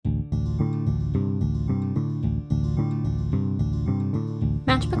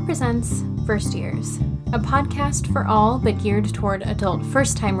Matchbook presents First Years, a podcast for all but geared toward adult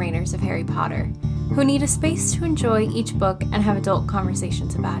first-time readers of Harry Potter, who need a space to enjoy each book and have adult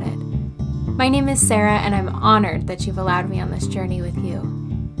conversations about it. My name is Sarah, and I'm honored that you've allowed me on this journey with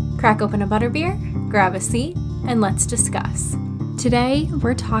you. Crack open a butterbeer, grab a seat, and let's discuss. Today,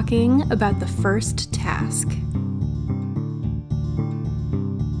 we're talking about the first task.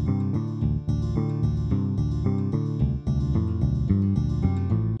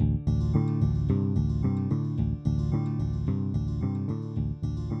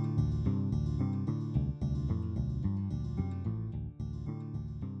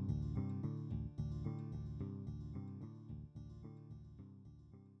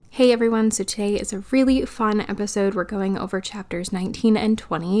 Hey everyone, so today is a really fun episode. We're going over chapters 19 and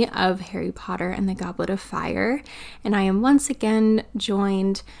 20 of Harry Potter and the Goblet of Fire, and I am once again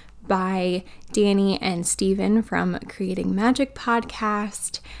joined by Danny and Steven from Creating Magic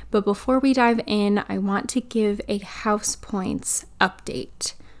podcast. But before we dive in, I want to give a house points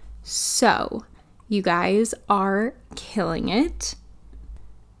update. So, you guys are killing it.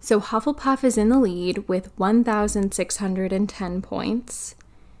 So Hufflepuff is in the lead with 1,610 points.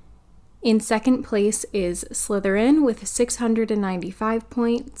 In second place is Slytherin with 695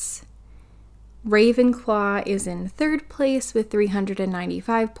 points. Ravenclaw is in third place with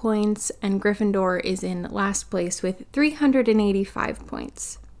 395 points, and Gryffindor is in last place with 385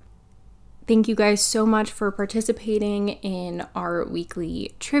 points. Thank you guys so much for participating in our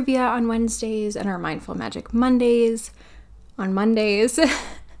weekly trivia on Wednesdays and our Mindful Magic Mondays on Mondays.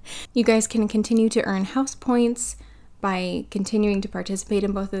 You guys can continue to earn house points by continuing to participate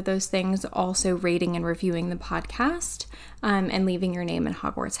in both of those things, also rating and reviewing the podcast, and leaving your name in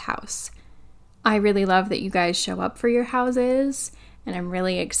Hogwarts House. I really love that you guys show up for your houses, and I'm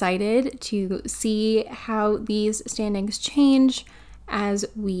really excited to see how these standings change as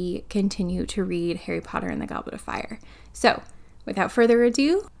we continue to read Harry Potter and the Goblet of Fire. So, without further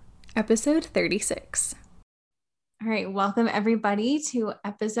ado, episode 36. All right, welcome everybody to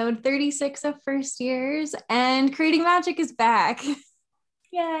episode 36 of First Years, and Creating Magic is back.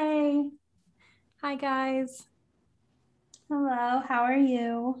 Yay! Hi guys. Hello, how are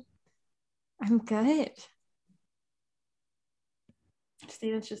you? I'm good.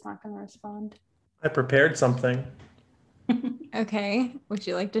 Steven's just not going to respond. I prepared something. Okay, would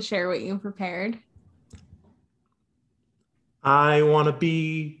you like to share what you prepared? I want to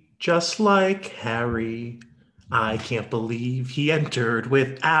be just like Harry. I can't believe he entered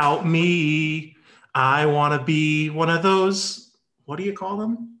without me. I want to be one of those, what do you call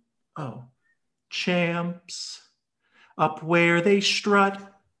them? Oh, champs. Up where they strut,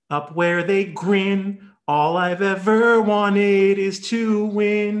 up where they grin. All I've ever wanted is to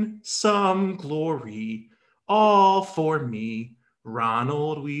win some glory. All for me,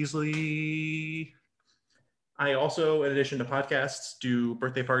 Ronald Weasley. I also, in addition to podcasts, do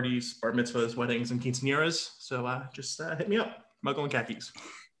birthday parties, bar mitzvahs, weddings, and quinceañeras. So just hit me up, Muggle and Khakis.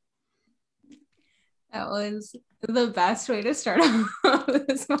 That was the best way to start off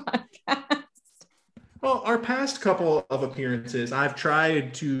this podcast. Well, our past couple of appearances, I've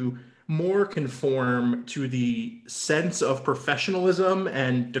tried to more conform to the sense of professionalism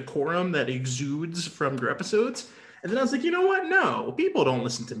and decorum that exudes from your episodes. And then I was like, you know what? No, people don't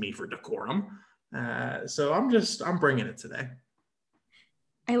listen to me for decorum. So I'm bringing it today.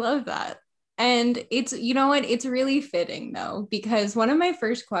 I love that. And it's, you know what, it's really fitting though, because one of my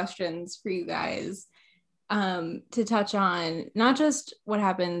first questions for you guys to touch on, not just what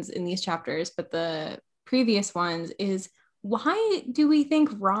happens in these chapters, but the previous ones, is why do we think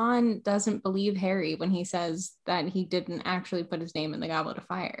Ron doesn't believe Harry when he says that he didn't actually put his name in the Goblet of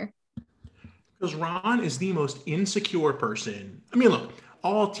Fire? Because Ron is the most insecure person. I mean, look,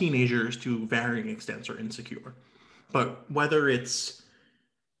 all teenagers to varying extents are insecure. But whether it's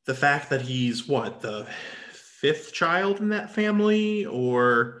the fact that he's, the fifth child in that family,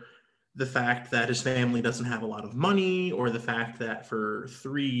 or the fact that his family doesn't have a lot of money, or the fact that for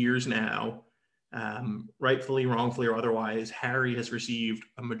 3 years now, rightfully, wrongfully, or otherwise, Harry has received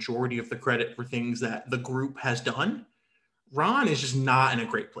a majority of the credit for things that the group has done, Ron is just not in a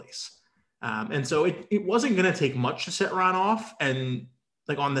great place. And so it wasn't going to take much to set Ron off, and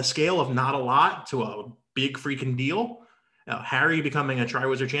like on the scale of not a lot to a big freaking deal, Harry becoming a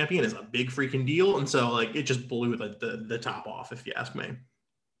Triwizard champion is a big freaking deal. And so like it just blew the top off, if you ask me.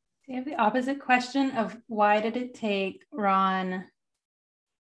 I have the opposite question of why did it take Ron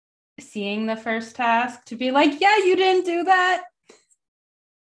seeing the first task to be like, yeah, you didn't do that,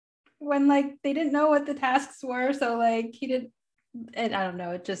 when like they didn't know what the tasks were. So like he did, and I don't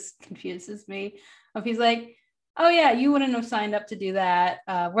know, it just confuses me. If he's like, oh yeah, you wouldn't have signed up to do that.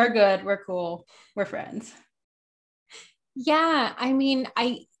 We're good. We're cool. We're friends. Yeah, I mean,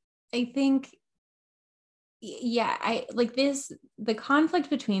 I think, yeah, I like this, the conflict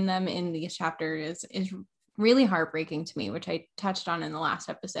between them in these chapters is really heartbreaking to me, which I touched on in the last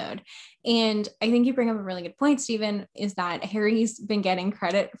episode. And I think you bring up a really good point, Stephen, is that Harry's been getting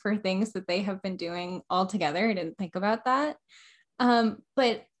credit for things that they have been doing all together. I didn't think about that.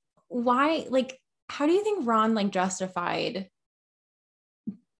 But why, like, how do you think Ron like justified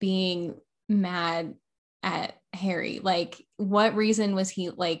being mad at Harry? Like, what reason was he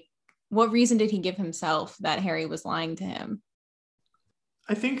like, what reason did he give himself that Harry was lying to him?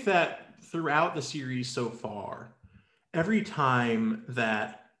 I think that throughout the series so far, every time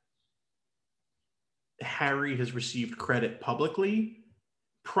that Harry has received credit publicly,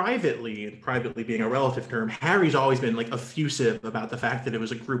 privately, and privately being a relative term, Harry's always been like effusive about the fact that it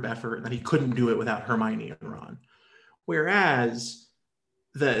was a group effort and that he couldn't do it without Hermione and Ron. Whereas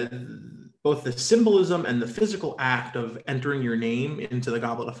both the symbolism and the physical act of entering your name into the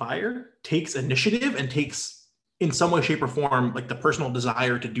Goblet of Fire takes initiative and takes, in some way, shape, or form, like the personal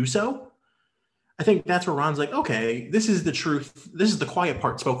desire to do so. I think that's where Ron's like, okay, this is the truth. This is the quiet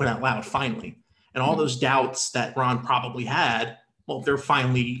part spoken out loud, finally. And all those doubts that Ron probably had, well, they're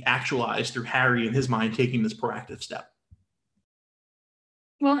finally actualized through Harry, in his mind, taking this proactive step.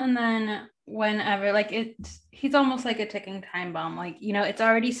 Well, and then whenever, like, he's almost like a ticking time bomb. Like, you know, it's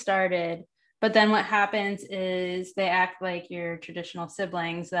already started, but then what happens is they act like your traditional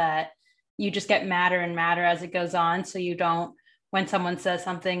siblings, that you just get madder and madder as it goes on. So you don't, when someone says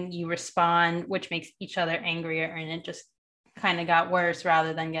something, you respond, which makes each other angrier, and it just kind of got worse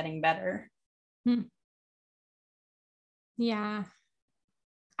rather than getting better. Yeah.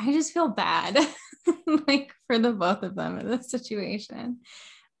 I just feel bad like for the both of them in this situation.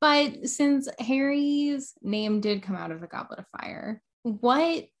 But since Harry's name did come out of the Goblet of Fire,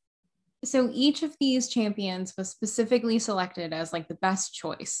 so each of these champions was specifically selected as like the best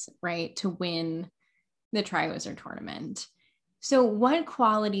choice, right, to win the Triwizard Tournament. So what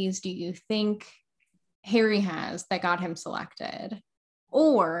qualities do you think Harry has that got him selected?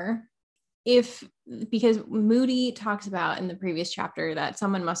 Or because Moody talks about in the previous chapter that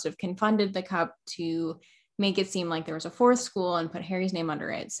someone must have confunded the cup to make it seem like there was a fourth school and put Harry's name under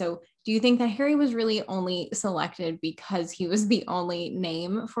it. So do you think that Harry was really only selected because he was the only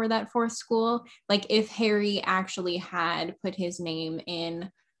name for that fourth school? Like, if Harry actually had put his name in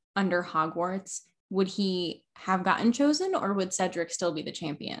under Hogwarts, would he have gotten chosen, or would Cedric still be the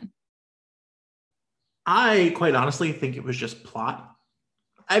champion? I quite honestly think it was just plot.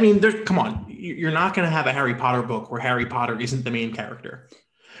 I mean, come on, you're not going to have a Harry Potter book where Harry Potter isn't the main character.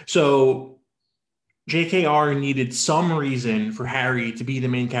 So JKR needed some reason for Harry to be the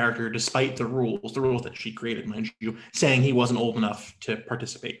main character, despite the rules that she created, mind you, saying he wasn't old enough to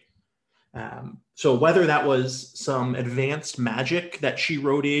participate. So whether that was some advanced magic that she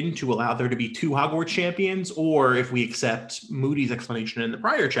wrote in to allow there to be two Hogwarts champions, or if we accept Moody's explanation in the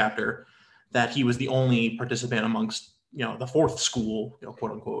prior chapter that he was the only participant amongst, the fourth school,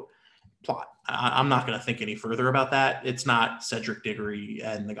 quote unquote, plot. I'm not going to think any further about that. It's not Cedric Diggory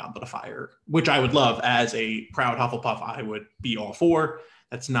and the Goblet of Fire, which I would love as a proud Hufflepuff. I would be all for.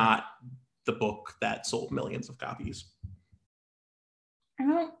 That's not the book that sold millions of copies. I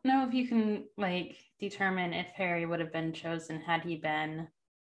don't know if you can determine if Harry would have been chosen had he been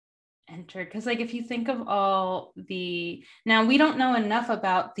entered. Because if you think of now we don't know enough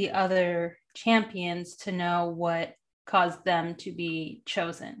about the other champions to know what caused them to be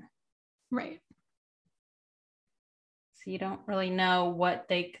chosen. Right. So you don't really know what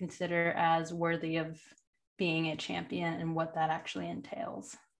they consider as worthy of being a champion and what that actually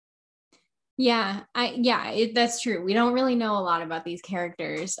entails. Yeah, that's true. We don't really know a lot about these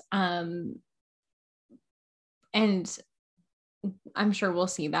characters. And I'm sure we'll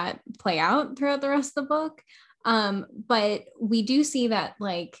see that play out throughout the rest of the book. But we do see that,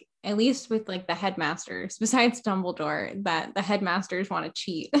 at least with the headmasters, besides Dumbledore, that the headmasters want to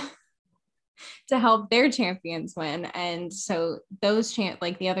cheat to help their champions win. And so those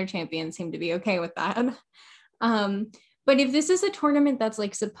the other champions seem to be okay with that. But if this is a tournament that's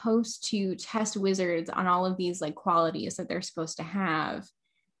supposed to test wizards on all of these qualities that they're supposed to have,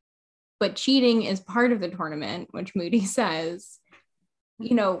 but cheating is part of the tournament, which Moody says,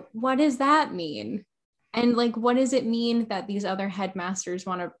 what does that mean? And what does it mean that these other headmasters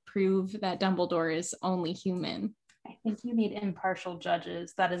want to prove that Dumbledore is only human? I think you need impartial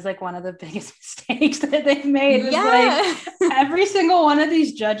judges. That is one of the biggest mistakes that they've made. Yeah. Every single one of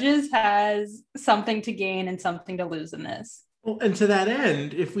these judges has something to gain and something to lose in this. Well, and to that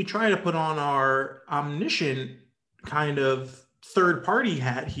end, if we try to put on our omniscient kind of third party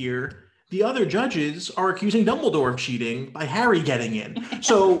hat here, the other judges are accusing Dumbledore of cheating by Harry getting in.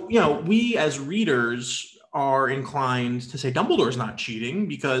 So, we as readers are inclined to say Dumbledore's not cheating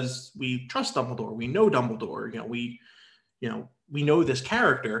because we trust Dumbledore. We know Dumbledore. We know this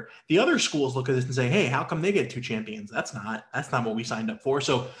character. The other schools look at this and say, hey, how come they get two champions? That's not what we signed up for.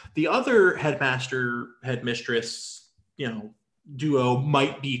 So the other headmistress, duo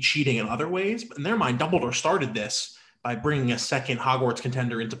might be cheating in other ways, but in their mind, Dumbledore started this by bringing a second Hogwarts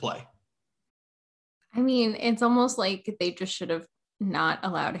contender into play. I mean, it's almost like they just should have not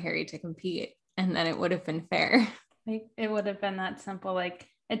allowed Harry to compete, and then it would have been fair. Like, it would have been that simple. Like,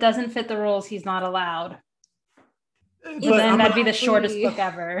 it doesn't fit the rules, he's not allowed. But then that'd be the shortest book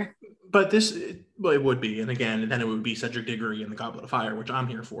ever. But it would be. And again, then it would be Cedric Diggory and the Goblet of Fire, which I'm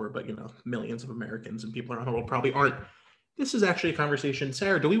here for. But, millions of Americans and people around the world probably aren't. This is actually a conversation.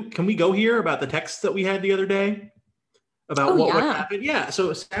 Sarah, can we go here about the text that we had the other day? About what happened? Yeah.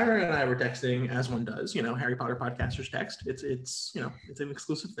 So Sarah and I were texting, as one does, Harry Potter podcasters text. It's an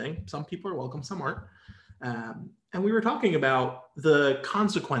exclusive thing. Some people are welcome, some aren't. And we were talking about the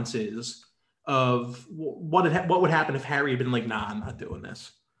consequences of what would happen if Harry had been like, nah, I'm not doing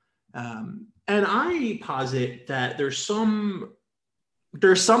this. And I posit that there's some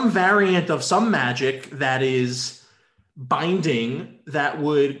variant of some magic that is binding that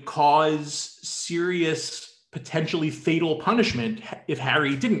would cause serious, potentially fatal punishment if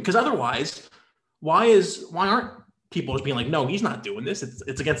Harry didn't. Because otherwise, why aren't people just being like, no, he's not doing this?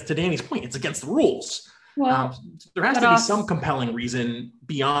 It's against, to Danny's point, it's against the rules. Well, there has to be some compelling reason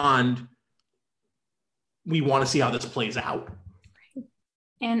beyond we want to see how this plays out.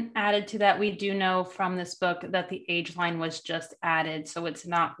 And added to that, we do know from this book that the age line was just added, so it's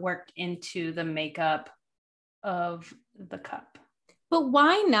not worked into the makeup of the cup. But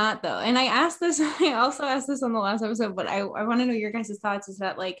why not, though? And I also asked this on the last episode, but I want to know your guys' thoughts, is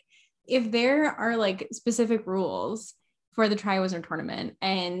that, like, if there are, like, specific rules for the Triwizard Tournament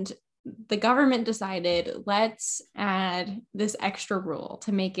and the government decided, let's add this extra rule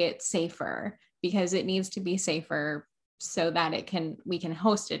to make it safer, because it needs to be safer so that we can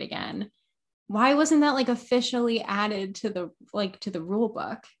host it again. Why wasn't that, like, officially added to the rule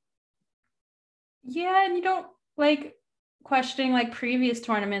book? Yeah, and you don't, like, questioning, like, previous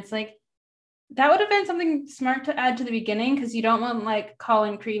tournaments, like, that would have been something smart to add to the beginning, because you don't want, like,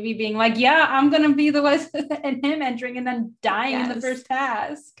 Colin Creevey being like, yeah, I'm gonna be the one, and him entering and then dying in the first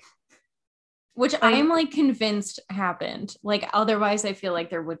task. Which I'm, like, convinced happened. Like, otherwise I feel like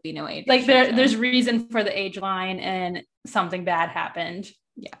there would be no age. Like, there's reason for the age line and something bad happened.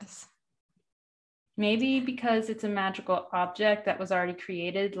 Yes. Maybe because it's a magical object that was already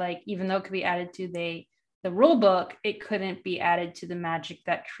created, like, even though it could be added to the rule book, it couldn't be added to the magic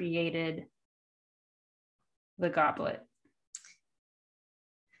that created the goblet.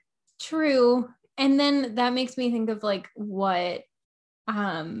 True. And then that makes me think of, like, what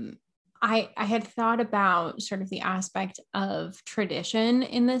I had thought about sort of the aspect of tradition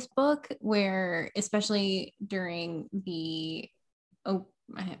in this book, where, especially during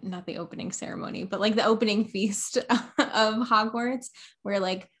not the opening ceremony, but, like, the opening feast of Hogwarts, where,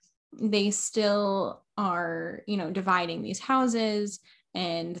 like, they still are, dividing these houses,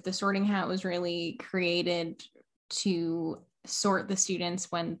 and the Sorting Hat was really created to sort the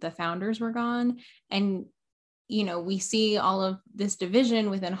students when the founders were gone. And we see all of this division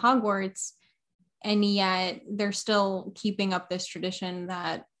within Hogwarts, and yet they're still keeping up this tradition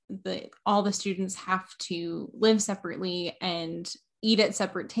that all the students have to live separately and eat at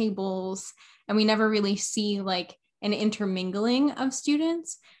separate tables. And we never really see, like, an intermingling of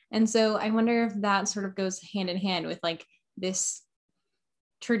students. And so I wonder if that sort of goes hand in hand with, like, this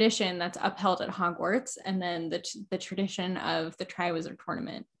tradition that's upheld at Hogwarts, and then the tradition of the Triwizard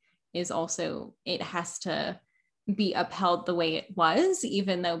Tournament is also, it has to be upheld the way it was,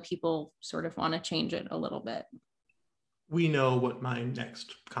 even though people sort of want to change it a little bit. We know what my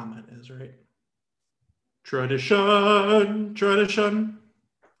next comment is, right? Tradition.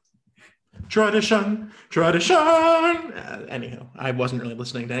 Anyhow, I wasn't really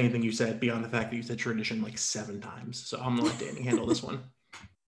listening to anything you said beyond the fact that you said tradition like 7 times. So I'm gonna let Danny handle this one.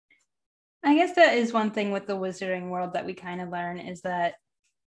 I guess that is one thing with the wizarding world that we kind of learn, is that,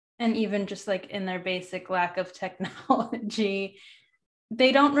 and even just, like, in their basic lack of technology,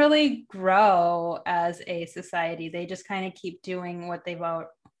 they don't really grow as a society. They just kind of keep doing what they've already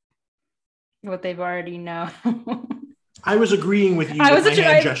known. I was agreeing with you I with was my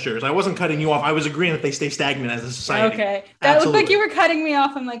hand gestures. I wasn't cutting you off. I was agreeing that they stay stagnant as a society. Okay. That looked like you were cutting me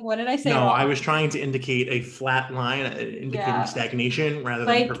off. I'm like, what did I say No, wrong? I was trying to indicate a flat line, indicating stagnation rather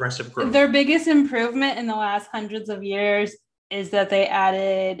than progressive growth. Their biggest improvement in the last hundreds of years is that they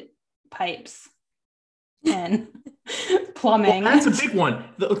added pipes and plumbing. Well, that's a big one.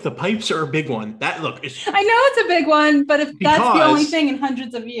 Look, the pipes are a big one. I know it's a big one, but if that's the only thing in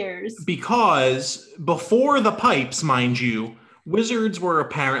hundreds of years. Because before the pipes, mind you, wizards were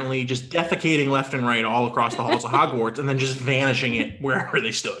apparently just defecating left and right all across the halls of Hogwarts and then just vanishing it wherever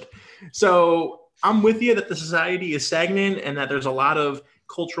they stood. So I'm with you that the society is stagnant and that there's a lot of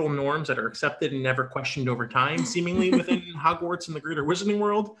cultural norms that are accepted and never questioned over time, seemingly within Hogwarts and the greater wizarding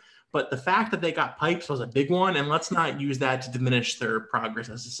world. But the fact that they got pipes was a big one, and let's not use that to diminish their progress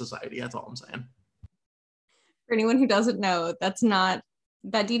as a society. That's all I'm saying. For anyone who doesn't know,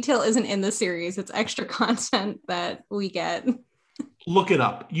 that detail isn't in the series. It's extra content that we get. Look it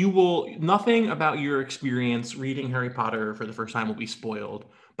up. Nothing about your experience reading Harry Potter for the first time will be spoiled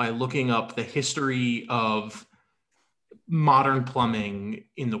by looking up the history of modern plumbing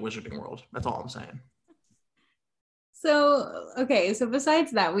in the wizarding world. That's all I'm saying. So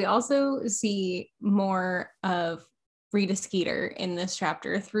besides that, we also see more of Rita Skeeter in this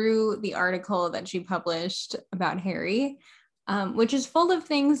chapter through the article that she published about Harry, which is full of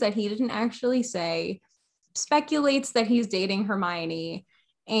things that he didn't actually say, speculates that he's dating Hermione,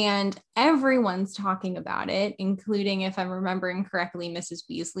 and everyone's talking about it, including, if I'm remembering correctly, Mrs.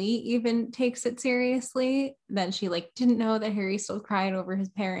 Weasley even takes it seriously, that she didn't know that Harry still cried over his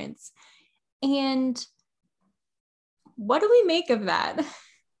parents. And what do we make of that?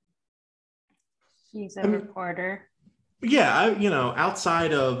 She's a reporter. Yeah,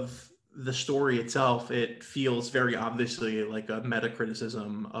 outside of the story itself, it feels very obviously like a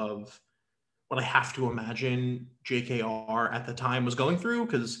meta-criticism of what I have to imagine JKR at the time was going through,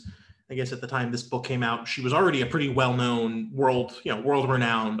 because I guess at the time this book came out, she was already a pretty well-known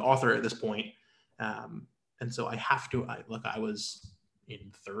world-renowned author at this point. And so I was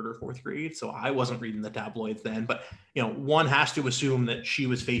in third or fourth grade, so I wasn't reading the tabloids then, but one has to assume that she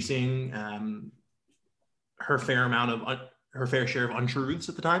was facing her fair share of untruths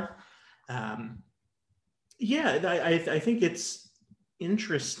at the time. I think it's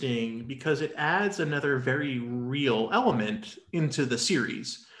interesting because it adds another very real element into the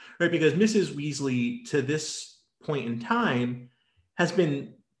series, right? Because Mrs. Weasley to this point in time has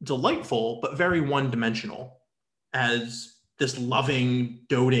been delightful but very one-dimensional as this loving,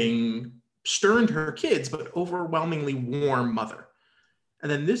 doting, stern to her kids, but overwhelmingly warm mother.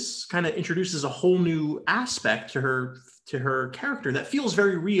 And then this kind of introduces a whole new aspect to her character that feels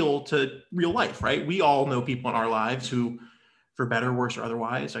very real to real life, right? We all know people in our lives who, for better, worse, or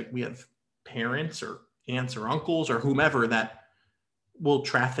otherwise, we have parents or aunts or uncles or whomever that will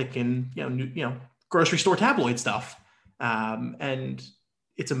traffic in, grocery store tabloid stuff. And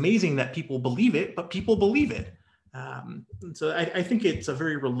it's amazing that people believe it, but people believe it. So I think it's a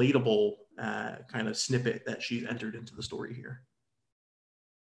very relatable kind of snippet that she's entered into the story here.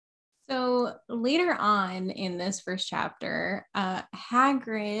 So later on in this first chapter,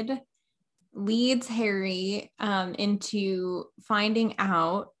 Hagrid leads Harry into finding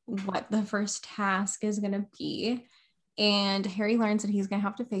out what the first task is going to be. And Harry learns that he's going to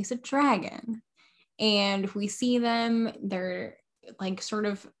have to face a dragon. And we see them, they're sort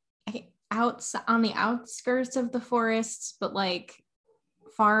of out on the outskirts of the forests, but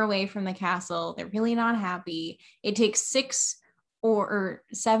far away from the castle. They're really not happy. It takes 6 or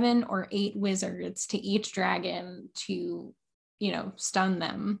 7 or 8 wizards to each dragon to, stun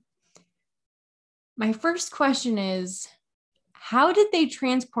them. My first question is, how did they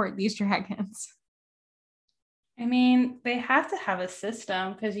transport these dragons? I mean, they have to have a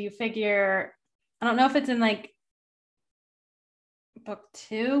system, because you figure, I don't know if it's in book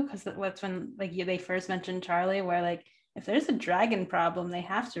 2, because that's when they first mentioned Charlie, where if there's a dragon problem, they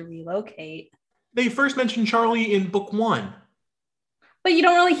have to relocate. They first mentioned Charlie in book 1. But you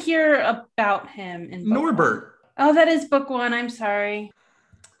don't really hear about him in book Norbert. 1. Oh, that is book 1. I'm sorry.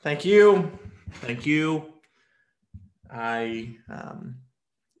 Thank you.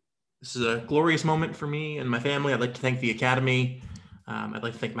 This is a glorious moment for me and my family. I'd like to thank the Academy. I'd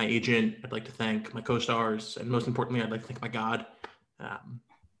like to thank my agent. I'd like to thank my co-stars. And most importantly, I'd like to thank my God.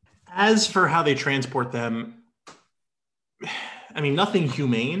 As for how they transport them, I mean, nothing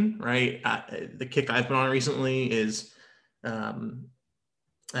humane, right? The kick I've been on recently is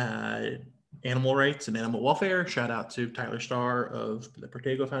animal rights and animal welfare. Shout out to Tyler Starr of the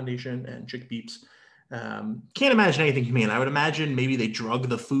Protego Foundation and Chick Beeps. Can't imagine anything humane. I would imagine maybe they drug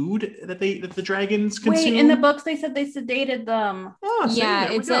the food that the dragons consume. Wait, in the books they said they sedated them. Oh, see, Yeah, there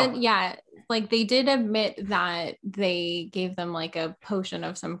we it go. said, yeah, like they did admit that they gave them like a potion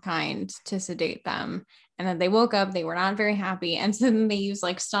of some kind to sedate them. And then they woke up, they were not very happy. And so then they used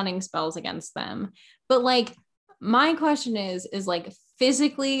like stunning spells against them. But like, my question is like,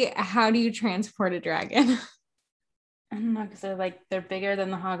 physically, how do you transport a dragon? I don't know, because they're bigger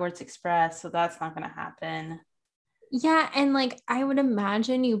than the Hogwarts Express, so that's not going to happen. Yeah, and like I would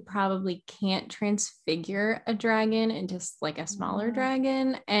imagine you probably can't transfigure a dragon into like a smaller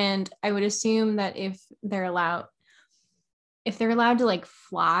dragon. And I would assume that if they're allowed to like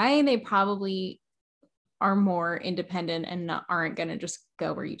fly, they probably are more independent and aren't gonna just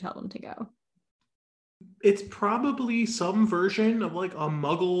go where you tell them to go. It's probably some version of like a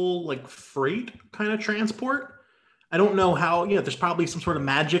muggle like freight kind of transport. I don't know how, there's probably some sort of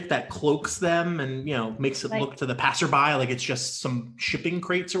magic that cloaks them and, makes it look to the passerby like it's just some shipping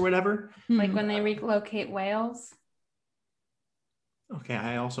crates or whatever. Like when they relocate whales. Okay,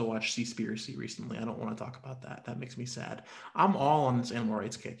 I also watched Seaspiracy recently. I don't want to talk about that. That makes me sad. I'm all on this animal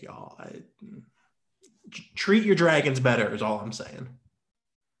rights kick, y'all. Treat your dragons better is all I'm saying.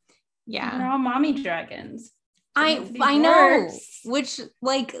 Yeah. They're all mommy dragons. I know, which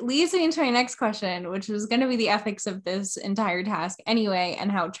like leads me into my next question, which was going to be the ethics of this entire task anyway,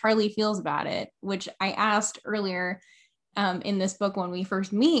 and how Charlie feels about it, which I asked earlier in this book when we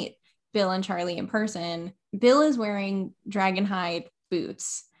first meet Bill and Charlie in person. Bill is wearing dragonhide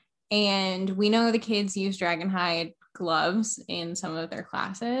boots, and we know the kids use dragonhide gloves in some of their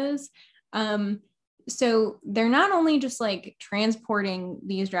classes. So they're not only just like transporting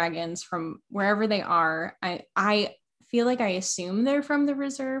these dragons from wherever they are. I feel like I assume they're from the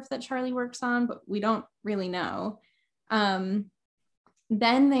reserve that Charlie works on, but we don't really know. Then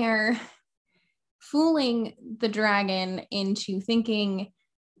they're fooling the dragon into thinking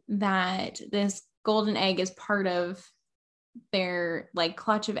that this golden egg is part of their like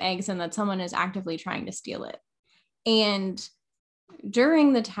clutch of eggs and that someone is actively trying to steal it. And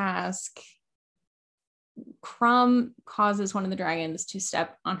during the task, Crumb causes one of the dragons to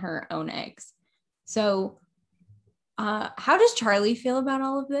step on her own eggs. So how does Charlie feel about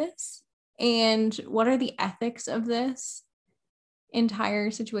all of this? And what are the ethics of this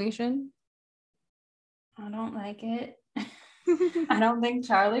entire situation? I don't like it. I don't think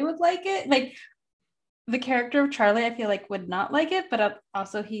Charlie would like it. Like the character of Charlie, I feel like would not like it, but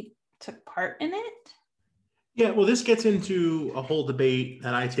also he took part in it. Yeah, well, this gets into a whole debate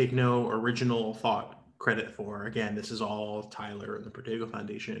that I take no original thought credit for. Again, this is all Tyler and the Protego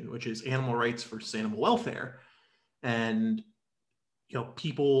Foundation, which is animal rights versus animal welfare. And,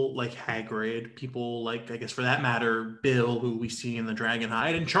 people like Hagrid, people like, I guess for that matter, Bill, who we see in the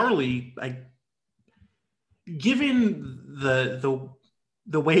Dragonhide, and Charlie, given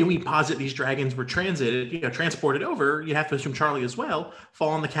the way we posit these dragons were transported over, you have to assume Charlie as well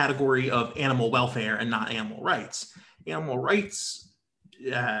fall in the category of animal welfare and not animal rights. Animal rights,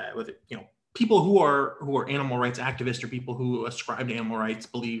 people who are animal rights activists or people who ascribe to animal rights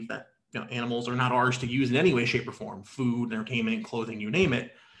believe that animals are not ours to use in any way, shape, or form, food, entertainment, clothing, you name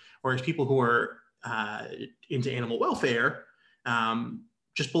it. Whereas people who are into animal welfare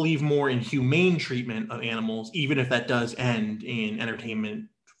just believe more in humane treatment of animals, even if that does end in entertainment,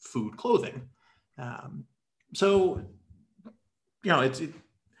 food, clothing. It's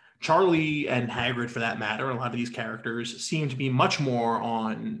Charlie and Hagrid, for that matter, and a lot of these characters seem to be much more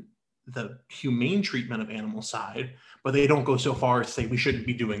on the humane treatment of animal side, but they don't go so far as to say we shouldn't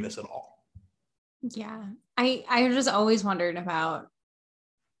be doing this at all. Yeah, I just always wondered about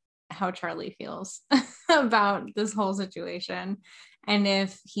how Charlie feels about this whole situation, and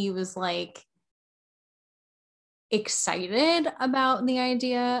if he was like excited about the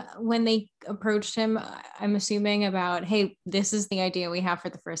idea when they approached him. I'm assuming about, hey, this is the idea we have for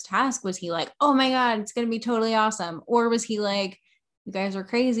the first task. Was he like, oh my god, it's gonna be totally awesome? Or was he like, you guys are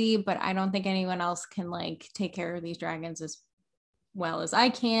crazy, but I don't think anyone else can like take care of these dragons as well as I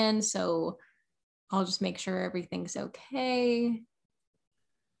can, so I'll just make sure everything's okay?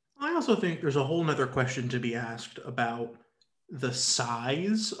 I also think there's a whole nother question to be asked about the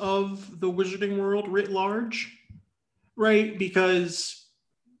size of the wizarding world writ large, right? Because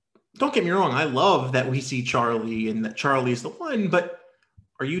don't get me wrong, I love that we see Charlie and that Charlie's the one, but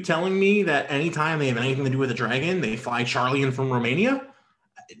are you telling me that anytime they have anything to do with a dragon, they fly Charlie in from Romania?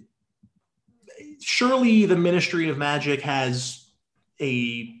 Surely the Ministry of Magic has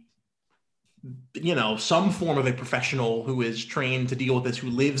some form of a professional who is trained to deal with this, who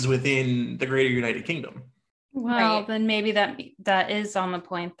lives within the Greater United Kingdom. Well, Right. then maybe that is on the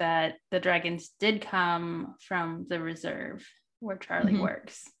point that the dragons did come from the reserve where Charlie Mhm.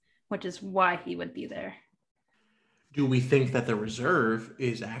 works, which is why he would be there. Do we think that the reserve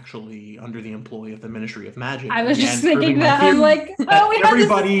is actually under the employ of the Ministry of Magic? I was just Again, proving thinking my that. I'm theory like, oh, that we had this.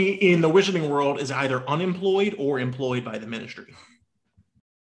 everybody in the Wizarding world is either unemployed or employed by the Ministry.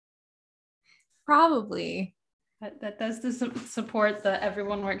 Probably. That does support the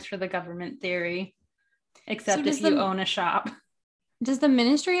everyone works for the government theory, except does if you the- own a shop. Does the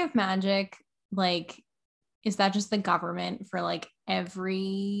Ministry of Magic, like, is that just the government for like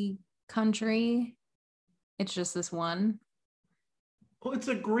every country? It's just this one? Well, it's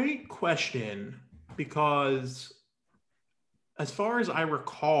a great question because as far as I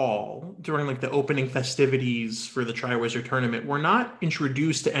recall, during like the opening festivities for the Triwizard Tournament, we're not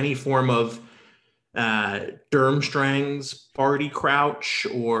introduced to any form of Durmstrang's Barty Crouch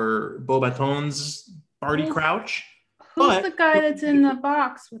or Beaubaton's Barty Who's- Crouch. Who's But the guy that's in the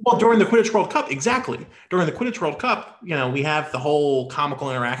box? well, during the Quidditch World Cup, exactly. During the Quidditch World Cup, we have the whole comical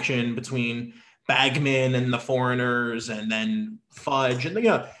interaction between Bagman and the foreigners, and then Fudge,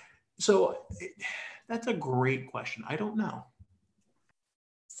 and so that's a great question. I don't know.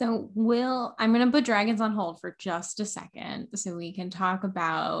 So I'm going to put dragons on hold for just a second so we can talk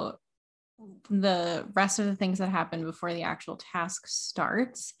about the rest of the things that happen before the actual task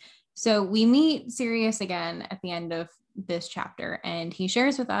starts. So we meet Sirius again at the end of this chapter, and he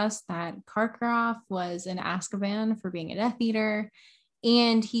shares with us that Karkaroff was in Azkaban for being a Death Eater,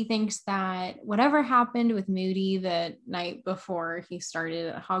 and he thinks that whatever happened with Moody the night before he started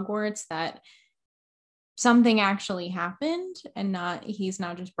at Hogwarts, that something actually happened, and he's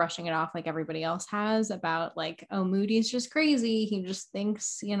not just brushing it off like everybody else has about like, oh, Moody's just crazy. He just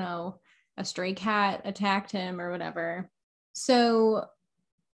thinks, a stray cat attacked him or whatever. So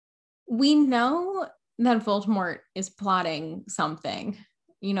we know that Voldemort is plotting something.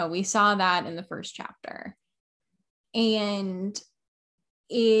 We saw that in the first chapter. And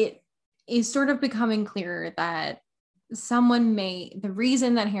it is sort of becoming clear that the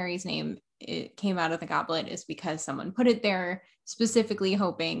reason that Harry's name came out of the goblet is because someone put it there specifically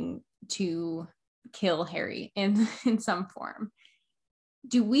hoping to kill Harry in some form.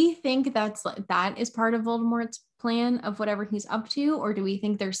 Do we think that is part of Voldemort's plan of whatever he's up to, or do we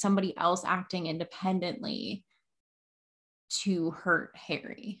think there's somebody else acting independently to hurt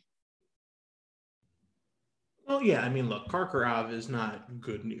Harry? Well, yeah, I mean, look, Karkaroff is not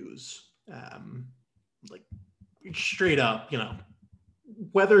good news. Like, straight up,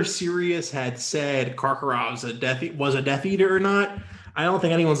 whether Sirius had said Karkaroff was a Death Eater or not, I don't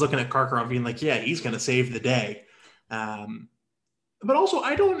think anyone's looking at Karkaroff being like, yeah, he's going to save the day. But also,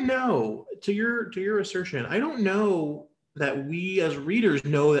 I don't know, to your assertion, I don't know that we as readers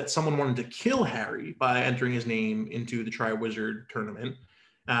know that someone wanted to kill Harry by entering his name into the Triwizard Tournament.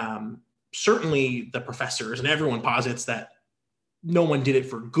 Certainly the professors and everyone posits that no one did it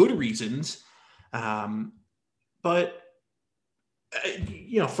for good reasons. But,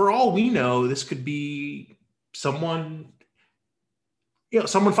 for all we know, this could be someone,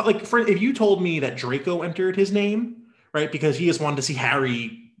 like, if you told me that Draco entered his name, right, because he just wanted to see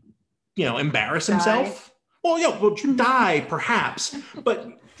Harry, embarrass himself. Well, die perhaps,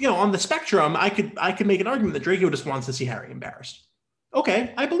 but on the spectrum, I could make an argument that Draco just wants to see Harry embarrassed.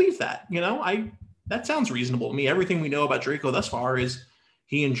 Okay, I believe that. That sounds reasonable to me. Everything we know about Draco thus far is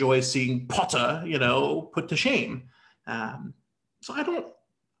he enjoys seeing Potter, put to shame. So I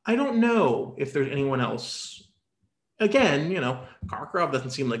don't know if there's anyone else. Again, Karkaroff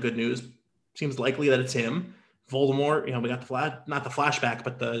doesn't seem like good news. Seems likely that it's him. Voldemort, we got not the flashback,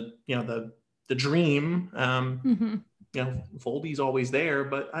 but the dream. Voldy's always there,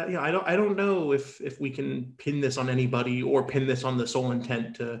 but I don't know if we can pin this on anybody or pin this on the sole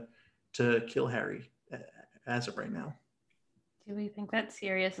intent to kill Harry as of right now. Do we think that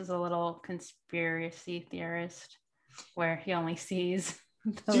Sirius is a little conspiracy theorist where he only sees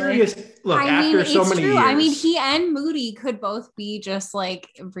Sirius? Look, after so many years, I mean, he and Moody could both be just like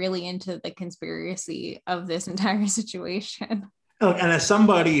really into the conspiracy of this entire situation. Look, and as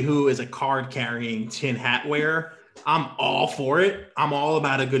somebody who is a card-carrying tin hat wearer, I'm all for it. I'm all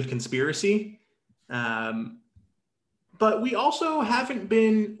about a good conspiracy. But we also haven't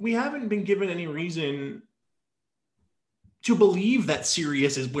been given any reason to believe that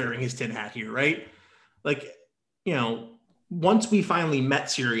Sirius is wearing his tin hat here, right? Like, once we finally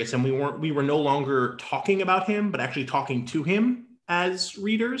met Sirius and we were no longer talking about him, but actually talking to him as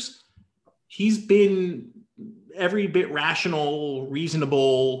readers, he's been every bit rational,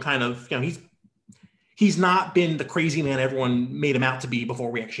 reasonable kind of, he's not been the crazy man everyone made him out to be before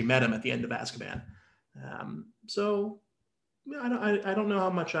we actually met him at the end of Azkaban. So yeah, I don't know how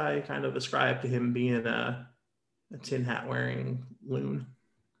much I kind of ascribe to him being a tin hat wearing loon.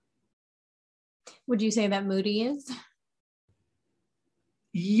 Would you say that Moody is?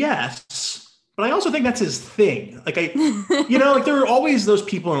 Yes, but I also think that's his thing. Like like there are always those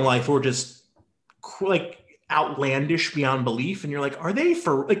people in life who are just like outlandish beyond belief, and you're like, are they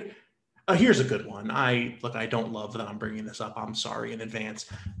for like? Here's a good one. I don't love that I'm bringing this up. I'm sorry in advance.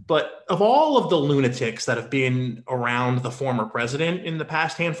 But of all of the lunatics that have been around the former president in the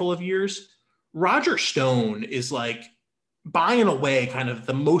past handful of years, Roger Stone is like by and away kind of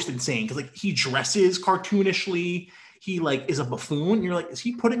the most insane because like he dresses cartoonishly. He like is a buffoon. And you're like, is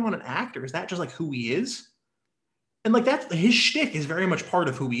he putting on an act or is that just like who he is? And like that's his shtick is very much part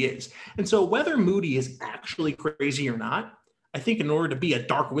of who he is. And so whether Moody is actually crazy or not, I think in order to be a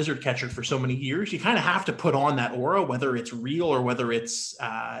dark wizard catcher for so many years, you kind of have to put on that aura, whether it's real or whether it's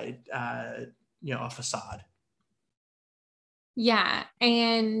a facade. Yeah,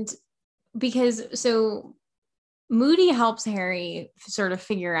 and because so Moody helps Harry sort of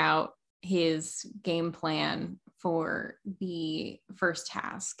figure out his game plan for the first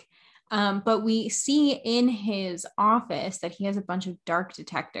task. But we see in his office that he has a bunch of dark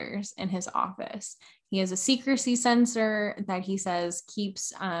detectors in his office. He has a secrecy sensor that he says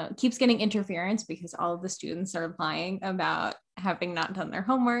keeps getting interference because all of the students are lying about having not done their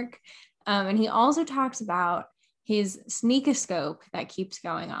homework. And he also talks about his sneakoscope that keeps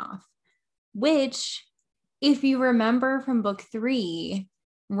going off, which, if you remember from book 3,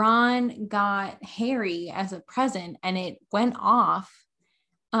 Ron got Harry as a present and it went off.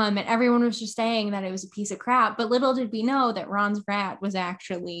 And everyone was just saying that it was a piece of crap, but little did we know that Ron's rat was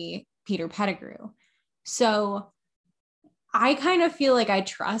actually Peter Pettigrew. So I kind of feel like I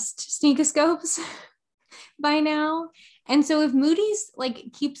trust sneakoscopes by now. And so if Moody's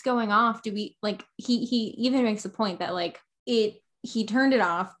like keeps going off, do we like he even makes the point that like he turned it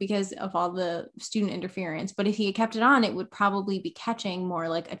off because of all the student interference, but if he had kept it on, it would probably be catching more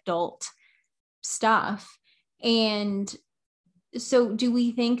like adult stuff. And so do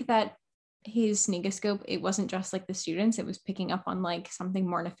we think that his sneakoscope, it wasn't just like the students, it was picking up on like something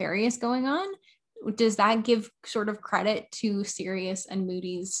more nefarious going on? Does that give sort of credit to Sirius and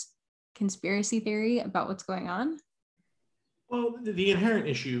Moody's conspiracy theory about what's going on? Well, the inherent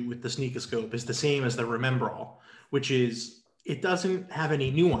issue with the sneakoscope is the same as the Remember All, which is it doesn't have any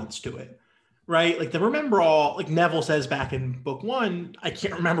nuance to it, right? Like the Remember All, like Neville says back in book 1, I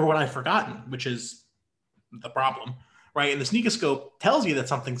can't remember what I've forgotten, which is the problem, right? And the sneakoscope tells you that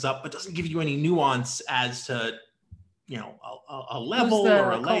something's up, but doesn't give you any nuance as to, a level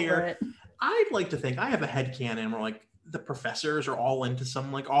or a layer. Culprit? I'd like to think I have a headcanon where like the professors are all into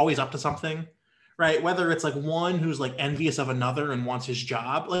some, like always up to something, right? Whether it's like one who's like envious of another and wants his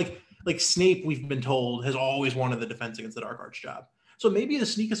job, like Snape, we've been told, has always wanted the Defense Against the Dark Arts job. So maybe the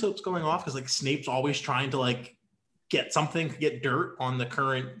sneakoscope's going off because like Snape's always trying to like get something, get dirt on the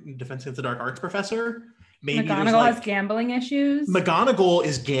current Defense Against the Dark Arts professor. Maybe McGonagall has gambling issues. McGonagall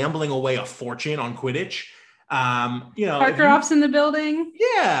is gambling away a fortune on Quidditch. Karkaroff's in the building.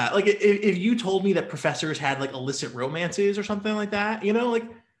 Yeah, like if you told me that professors had like illicit romances or something like that, like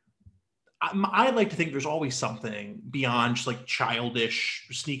I'd like to think there's always something beyond just like childish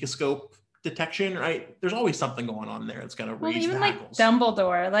sneakoscope detection, right? There's always something going on there that's going to raise even the hackles. Like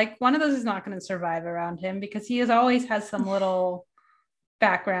Dumbledore, like one of those is not going to survive around him because he always has some little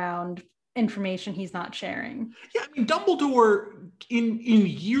background information he's not sharing. Yeah, I mean Dumbledore in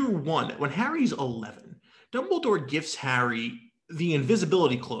year 1 when Harry's 11, Dumbledore gifts Harry the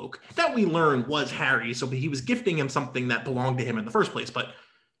invisibility cloak that we learn was Harry, so he was gifting him something that belonged to him in the first place. But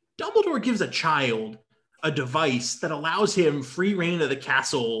Dumbledore gives a child a device that allows him free reign of the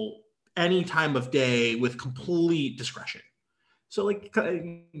castle any time of day with complete discretion. So, like,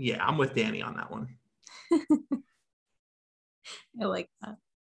 yeah, I'm with Danny on that one. I like that.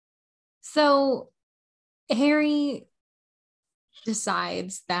 So, Harry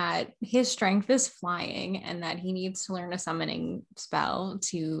decides that his strength is flying and that he needs to learn a summoning spell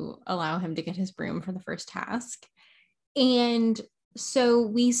to allow him to get his broom for the first task. And so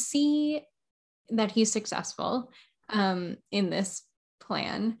we see that he's successful in this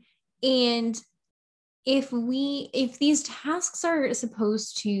plan. And if these tasks are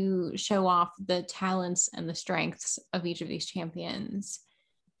supposed to show off the talents and the strengths of each of these champions,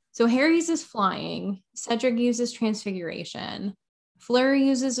 so Harry uses flying, Cedric uses transfiguration, Fleur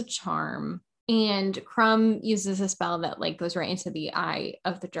uses a charm, and Crumb uses a spell that like goes right into the eye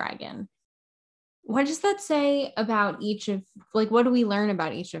of the dragon. What does that say about each of, like, what do we learn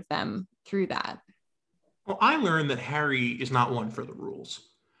about each of them through that? Well, I learned that Harry is not one for the rules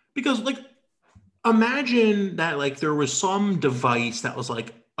because, like, imagine that like there was some device that was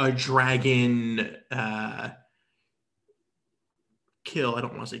like a dragon kill. I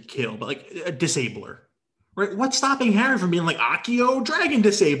don't want to say kill, but like a disabler, right? What's stopping Harry from being like Accio dragon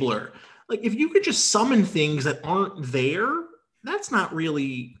disabler? Like if you could just summon things that aren't there, that's not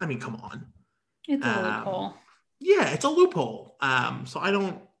really. I mean, come on. It's a loophole. Yeah, it's a loophole. So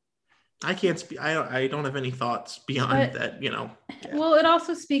I can't speak. I don't have any thoughts beyond that. Yeah. Well, it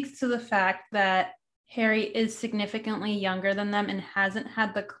also speaks to the fact that Harry is significantly younger than them and hasn't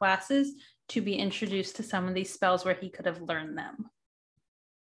had the classes to be introduced to some of these spells where he could have learned them.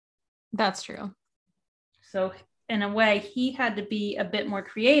 That's true. So in a way, he had to be a bit more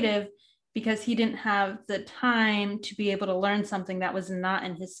creative because he didn't have the time to be able to learn something that was not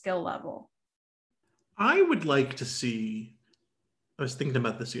in his skill level. I would like to see, I was thinking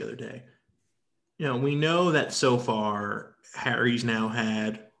about this the other day. We know that so far Harry's now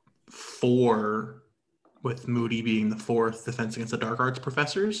had 4, with Moody being the 4th Defense Against the Dark Arts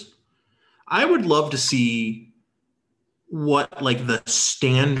professors. I would love to see what like the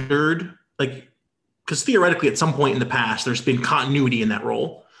standard, like, because theoretically at some point in the past there's been continuity in that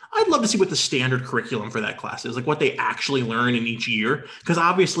role. I'd love to see what the standard curriculum for that class is, like what they actually learn in each year, because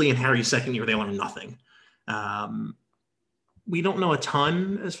obviously in Harry's second year they learn nothing. We don't know a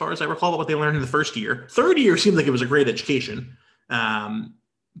ton, as far as I recall, about what they learned in the first year. Third year seems like it was a great education.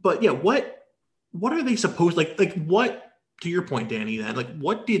 But yeah, what are they supposed, like what, to your point, Danny, then, like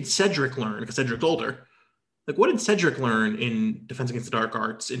what did Cedric learn? Because Cedric's older. Like what did Cedric learn in Defense Against the Dark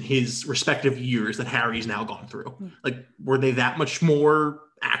Arts in his respective years that Harry's now gone through? Like, were they that much more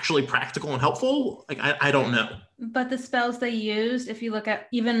actually practical and helpful? Like, I don't know. But the spells they used, if you look at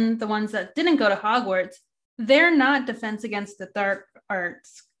even the ones that didn't go to Hogwarts, they're not Defense Against the Dark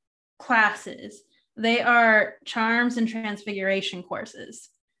Arts classes. They are charms and transfiguration courses.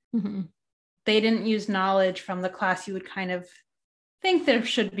 Mm-hmm. They didn't use knowledge from the class you would kind of think there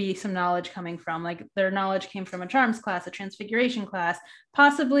should be some knowledge coming from. Like their knowledge came from a charms class, a transfiguration class,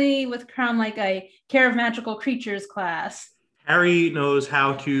 possibly with Krum like a care of magical creatures class. Harry knows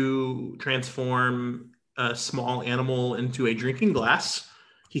how to transform a small animal into a drinking glass.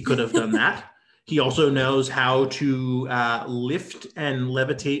 He could have done that. He also knows how to lift and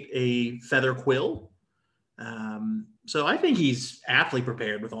levitate a feather quill. So I think he's aptly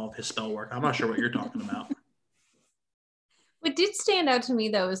prepared with all of his spell work. I'm not sure what you're talking about. What did stand out to me,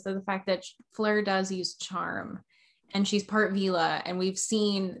 though, is the fact that Fleur does use charm, and she's part Vila, and we've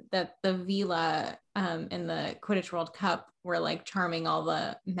seen that the Vila in the Quidditch World Cup were like charming all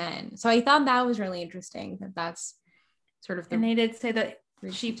the men. So I thought that was really interesting. That's sort of and they did say that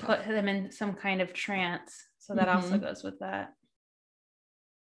she put them in some kind of trance. So that also goes with that.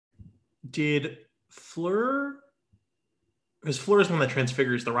 Did Fleur, because Fleur is one that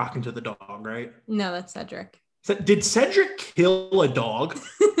transfigures the rock into the dog, right? No, that's Cedric. Did Cedric kill a dog?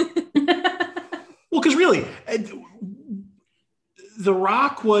 Well, because really, the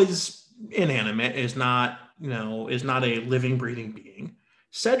rock was inanimate, is not a living, breathing being.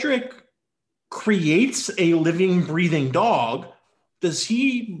 Cedric creates a living, breathing dog. Does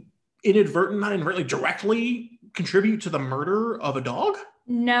he inadvertently, directly contribute to the murder of a dog?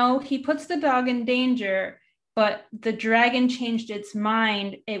 No, he puts the dog in danger, but the dragon changed its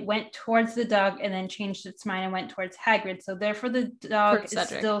mind. It went towards the dog and then changed its mind and went towards Hagrid. So therefore the dog is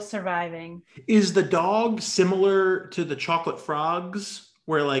still surviving. Is the dog similar to the chocolate frogs,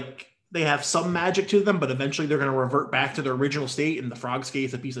 where like they have some magic to them, but eventually they're going to revert back to their original state? In the frog's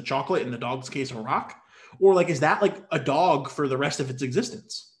case, a piece of chocolate. In the dog's case, a rock? Or like, is that like a dog for the rest of its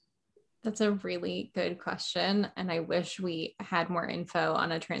existence? That's a really good question. And I wish we had more info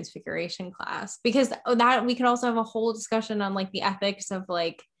on a transfiguration class, because that we could also have a whole discussion on like the ethics of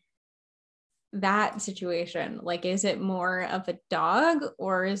like that situation. Like, is it more of a dog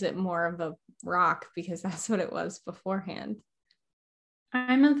or is it more of a rock? Because that's what it was beforehand.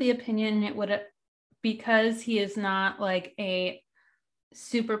 I'm of the opinion it would, because he is not like a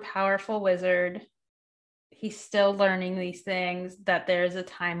super powerful wizard. He's still learning these things, that there's a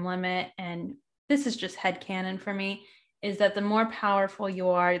time limit. And this is just headcanon for me, is that the more powerful you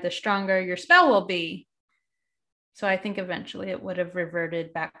are, the stronger your spell will be. So I think eventually it would have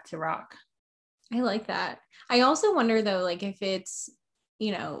reverted back to rock. I like that. I also wonder though, like if it's,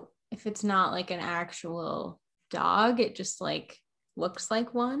 if it's not like an actual dog, it just like looks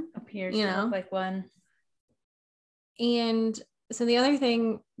like one. Appears to look like one. And so the other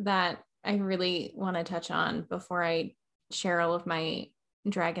thing that I really want to touch on before I share all of my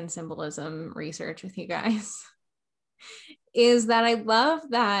dragon symbolism research with you guys is that I love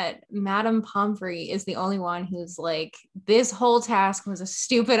that Madame Pomfrey is the only one who's like, this whole task was a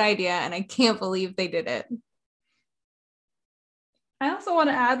stupid idea and I can't believe they did it. I also want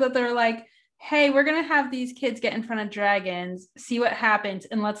to add that they're like, hey, we're going to have these kids get in front of dragons, see what happens,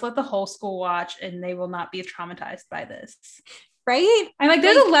 and let's let the whole school watch and they will not be traumatized by this. Right? I'm like,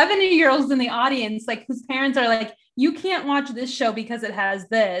 there's 11-year-olds in the audience, like whose parents are like, you can't watch this show because it has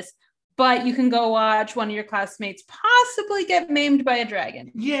this, but you can go watch one of your classmates possibly get maimed by a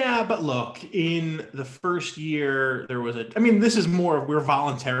dragon. Yeah, but look, in the first year, this is more of we're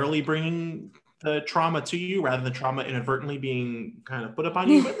voluntarily bringing the trauma to you rather than trauma inadvertently being kind of put upon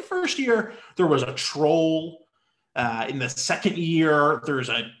you. But in the first year, there was a troll. In the second year, there's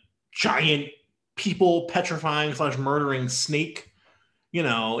a giant people petrifying / murdering snake. In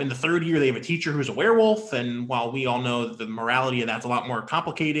the third year, they have a teacher who's a werewolf. And while we all know that the morality of that's a lot more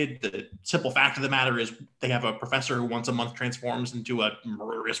complicated, the simple fact of the matter is they have a professor who once a month transforms into a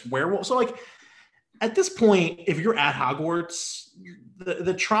murderous werewolf. So, like, at this point, if you're at Hogwarts,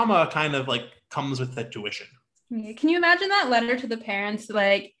 the trauma kind of like comes with that tuition. Can you imagine that letter to the parents?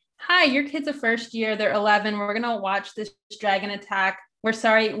 Like, hi, your kid's a first year. They're 11. We're going to watch this dragon attack. We're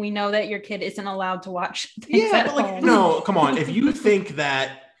sorry. We know that your kid isn't allowed to watch things Yeah, at but like, home. no, come on. If you think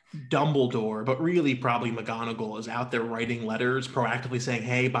that Dumbledore, but really probably McGonagall, is out there writing letters proactively saying,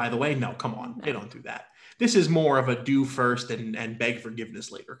 hey, by the way, no, come on. They don't do that. This is more of a do first and beg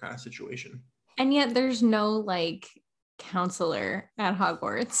forgiveness later kind of situation. And yet there's no like counselor at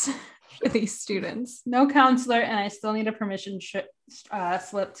Hogwarts for these students. No counselor, and I still need a permission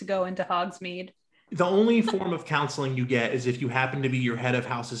slip to go into Hogsmeade. The only form of counseling you get is if you happen to be your head of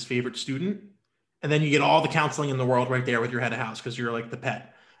house's favorite student, and then you get all the counseling in the world right there with your head of house because you're like the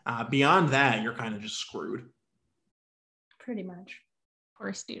pet. Beyond that, you're kind of just screwed. Pretty much.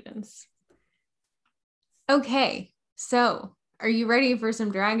 Poor students. Okay, so are you ready for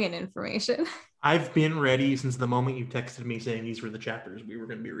some dragon information? I've been ready since the moment you texted me saying these were the chapters we were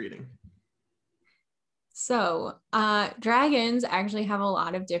going to be reading. So, dragons actually have a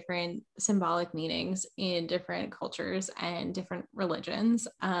lot of different symbolic meanings in different cultures and different religions.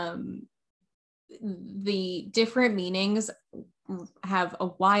 The different meanings have a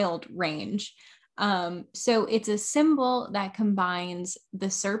wild range. So it's a symbol that combines the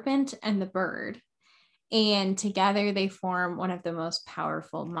serpent and the bird, and together they form one of the most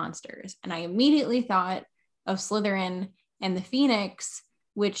powerful monsters. And I immediately thought of Slytherin and the Phoenix,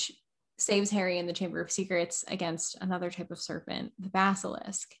 which saves Harry in the Chamber of Secrets against another type of serpent, the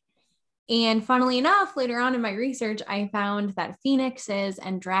basilisk. And funnily enough, later on in my research, I found that phoenixes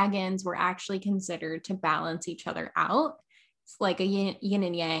and dragons were actually considered to balance each other out. It's like a yin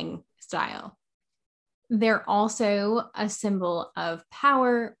and yang style. They're also a symbol of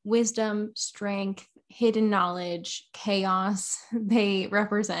power, wisdom, strength, hidden knowledge, chaos. They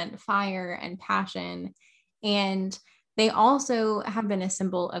represent fire and passion. And they also have been a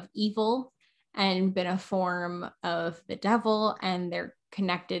symbol of evil and been a form of the devil, and they're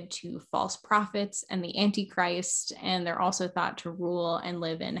connected to false prophets and the Antichrist, and they're also thought to rule and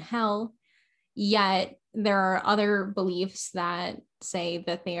live in hell. Yet there are other beliefs that say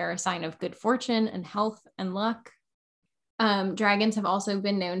that they are a sign of good fortune and health and luck. Dragons have also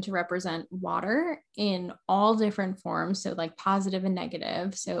been known to represent water in all different forms, so like positive and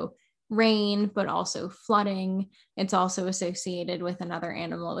negative. So rain, but also flooding. It's also associated with another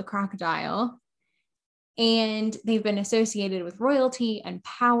animal, the crocodile. And they've been associated with royalty and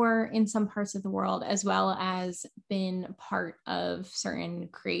power in some parts of the world, as well as been part of certain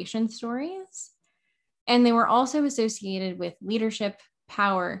creation stories. And they were also associated with leadership,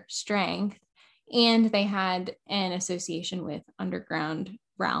 power, strength, and they had an association with underground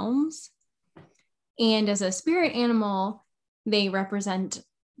realms. And as a spirit animal, they represent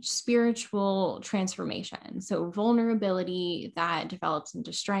spiritual transformation, so vulnerability that develops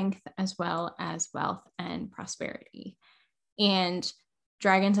into strength, as well as wealth and prosperity. And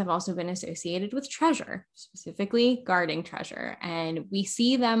dragons have also been associated with treasure, specifically guarding treasure, and we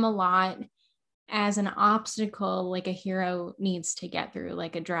see them a lot as an obstacle, like a hero needs to get through,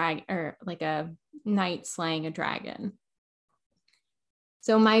 like a knight slaying a dragon.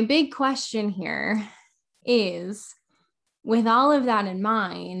 So my big question here is, with all of that in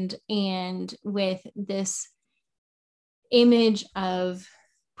mind, and with this image of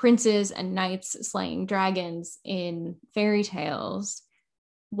princes and knights slaying dragons in fairy tales,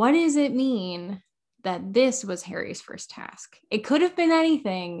 what does it mean that this was Harry's first task? It could have been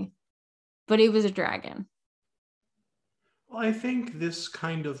anything, but it was a dragon. Well, I think this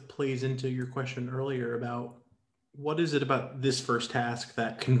kind of plays into your question earlier about what is it about this first task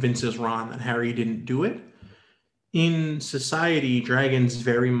that convinces Ron that Harry didn't do it? in society, dragons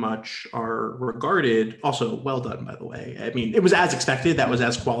very much are regarded, also well done, by the way. I mean, it was as expected. That was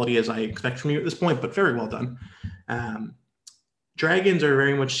as quality as I expect from you at this point, but very well done. Dragons are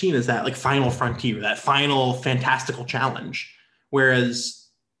very much seen as that like final frontier, that final fantastical challenge. Whereas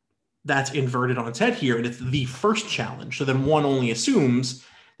that's inverted on its head here, and it's the first challenge. So then one only assumes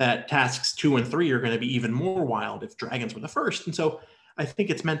that tasks 2 and 3 are going to be even more wild if dragons were the first. And so I think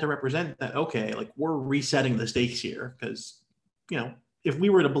it's meant to represent that, okay, like we're resetting the stakes here because, if we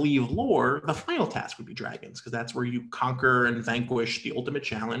were to believe lore, the final task would be dragons because that's where you conquer and vanquish the ultimate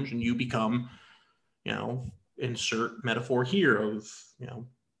challenge and you become, insert metaphor here of,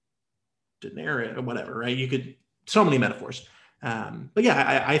 Daenerys or whatever, right? You could, so many metaphors. But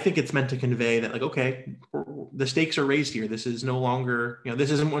yeah, I think it's meant to convey that, like, okay, the stakes are raised here. This is no longer,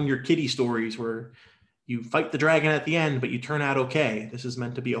 this isn't one of your kiddie stories where you fight the dragon at the end, but you turn out okay. This is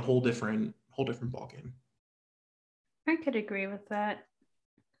meant to be a whole different ballgame. I could agree with that.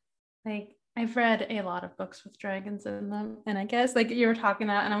 Like, I've read a lot of books with dragons in them, and I guess like you were talking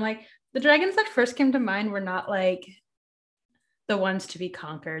about, and I'm like, the dragons that first came to mind were not like the ones to be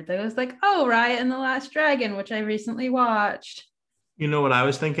conquered. There was like, oh, Raya and the Last Dragon, which I recently watched. You know what I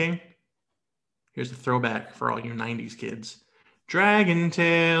was thinking? Here's a throwback for all you 90s kids. Dragon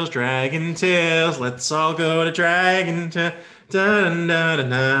Tales, let's all go to Dragon Tales.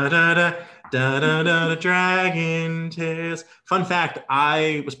 Dragon Tales. Fun fact,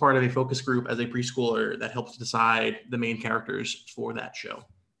 I was part of a focus group as a preschooler that helped decide the main characters for that show.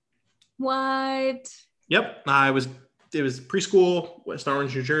 What? Yep, it was preschool, West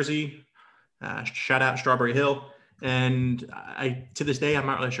Orange, New Jersey. Shout out Strawberry Hill. And to this day, I'm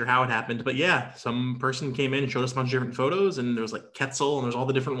not really sure how it happened, but yeah, some person came in and showed us a bunch of different photos, and there was like Quetzal, and there's all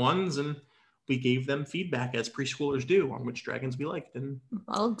the different ones, and we gave them feedback as preschoolers do on which dragons we liked. And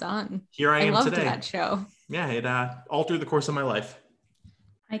well done. Here I am loved today. That show. Yeah, it altered the course of my life.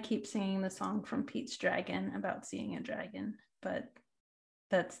 I keep singing the song from Pete's Dragon about seeing a dragon, but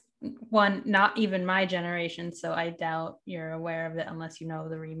that's one not even my generation, so I doubt you're aware of it unless you know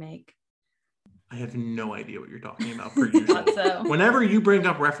the remake. I have no idea what you're talking about, per usual. So. Whenever you bring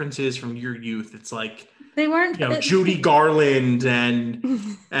up references from your youth, it's like they weren't, Judy Garland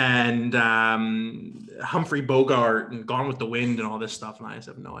and Humphrey Bogart and Gone with the Wind and all this stuff, and I just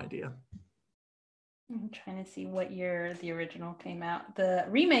have no idea. I'm trying to see what year the original came out. The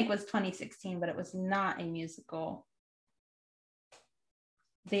remake was 2016, but it was not a musical.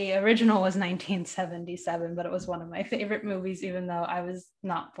 The original was 1977, but it was one of my favorite movies, even though I was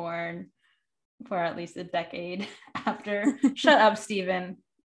not born for at least a decade after. Shut up, Steven.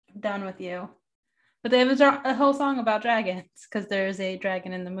 I'm done with you. But there was a whole song about dragons because there's a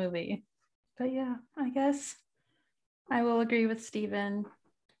dragon in the movie. But yeah, I guess I will agree with Steven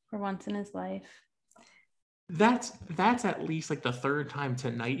for once in his life. That's at least like the third time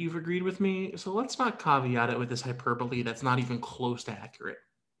tonight you've agreed with me. So let's not caveat it with this hyperbole that's not even close to accurate.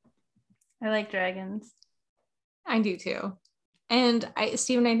 I like dragons. I do too. And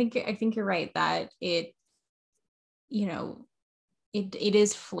Steven, I think you're right that it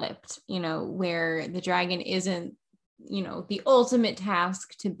is flipped, where the dragon isn't, the ultimate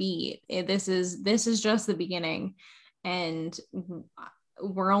task to beat. This is just the beginning, and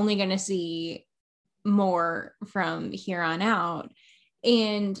we're only going to see more from here on out.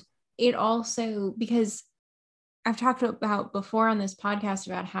 And it also, because I've talked about before on this podcast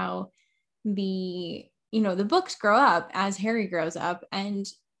about how the books grow up as Harry grows up, and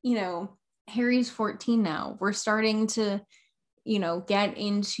Harry's 14 now. We're starting to get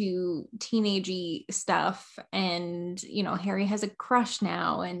into teenagey stuff, and Harry has a crush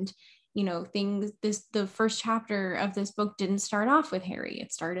now, and the first chapter of this book didn't start off with Harry.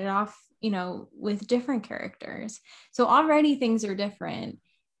 It started off with different characters, so already things are different.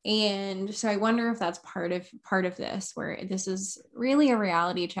 And so I wonder if that's part of this, where this is really a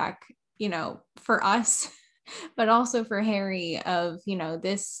reality check for us, but also for Harry of,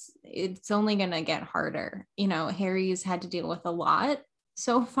 it's only going to get harder. Harry's had to deal with a lot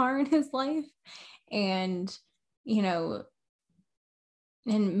so far in his life, and and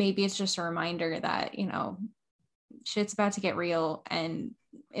maybe it's just a reminder that, shit's about to get real, and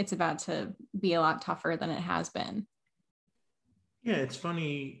it's about to be a lot tougher than it has been. Yeah, it's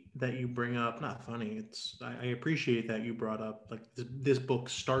funny that you bring up, not funny, I appreciate that you brought up, like, this book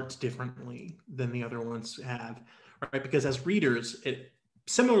starts differently than the other ones have, right? Because as readers,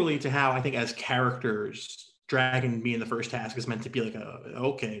 similarly to how I think as characters, dragon being the first task is meant to be like,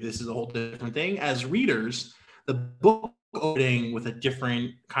 okay, this is a whole different thing. As readers, the book opening with a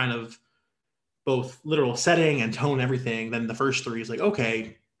different kind of both literal setting and tone, everything, then the first three is like,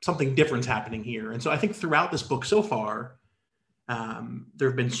 okay, something different's happening here. And so I think throughout this book so far, there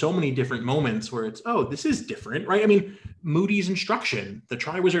have been so many different moments where it's, oh, this is different, right? I mean, Moody's instruction, the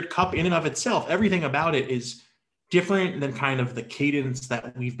Triwizard Cup in and of itself, everything about it is different than kind of the cadence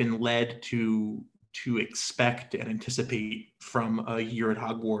that we've been led to expect and anticipate from a year at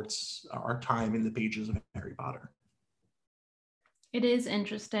Hogwarts, our time in the pages of Harry Potter. It is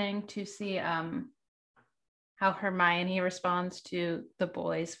interesting to see how Hermione responds to the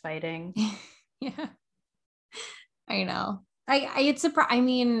boys fighting. Yeah, I know. It's I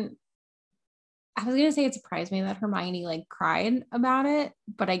mean, I was gonna say it surprised me that Hermione like cried about it,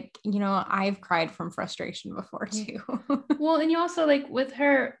 but I've cried from frustration before too. Well, and you also like with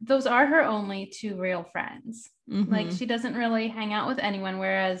her, those are her only two real friends. Mm-hmm. Like she doesn't really hang out with anyone,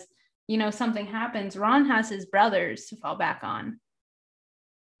 whereas something happens, Ron has his brothers to fall back on.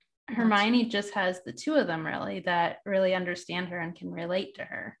 Hermione just has the two of them really that really understand her and can relate to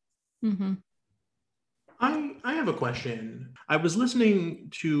her. Mm-hmm. I have a question. I was listening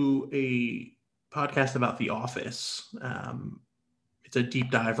to a podcast about The Office. It's a deep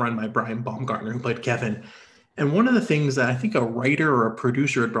dive run by Brian Baumgartner, who played Kevin. And one of the things that I think a writer or a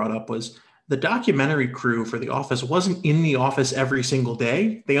producer had brought up was the documentary crew for The Office wasn't in the office every single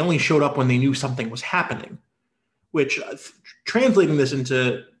day. They only showed up when they knew something was happening, which translating this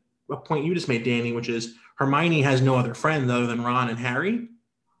into a point you just made, Danny, which is Hermione has no other friends other than Ron and Harry.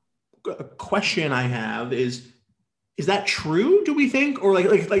 A question I have is that true, do we think? Or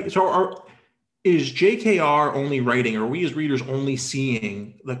is JKR only writing, or are we as readers only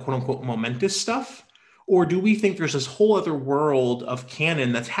seeing the quote unquote momentous stuff? Or do we think there's this whole other world of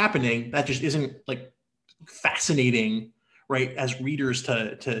canon that's happening that just isn't like fascinating, right, as readers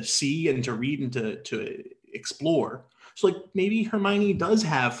to see and to read and to explore? So like maybe Hermione does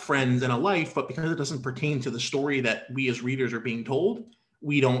have friends and a life, but because it doesn't pertain to the story that we as readers are being told,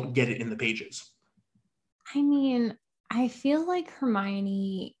 we don't get it in the pages. I mean, I feel like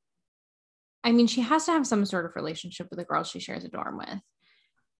Hermione, she has to have some sort of relationship with the girl she shares a dorm with.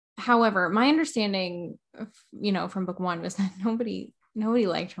 However, my understanding of, from book one was that nobody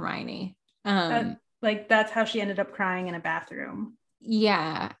liked Hermione. That's how she ended up crying in a bathroom.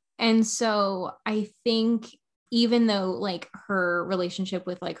 Yeah. And so I think even though like her relationship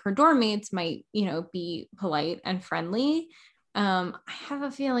with like her dorm mates might, be polite and friendly, I have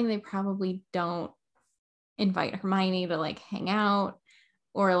a feeling they probably don't invite Hermione to like hang out,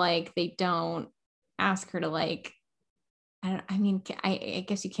 or like they don't ask her to like, I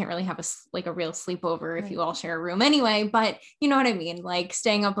guess you can't really have a real sleepover if you all share a room anyway, but you know what I mean? Like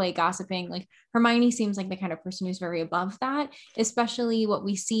staying up late gossiping, like Hermione seems like the kind of person who's very above that, especially what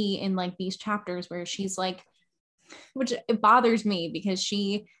we see in like these chapters where she's like, which it bothers me because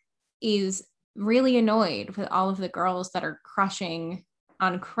she is really annoyed with all of the girls that are crushing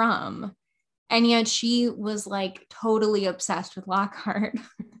on Krum. And yet she was like totally obsessed with Lockhart.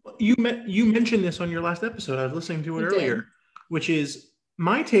 You mentioned this on your last episode. I was listening to it earlier, which is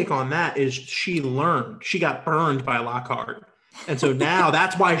my take on that is she got burned by Lockhart. And so now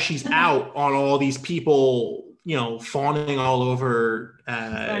that's why she's out on all these people, fawning all over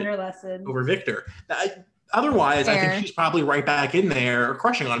over Victor. Otherwise, fair. I think she's probably right back in there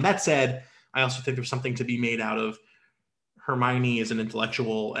crushing on him. That said, I also think there's something to be made out of Hermione as an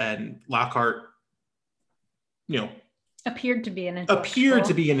intellectual and Lockhart, appeared to be an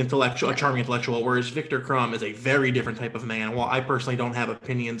intellectual, a charming intellectual, whereas Victor Krum is a very different type of man. While I personally don't have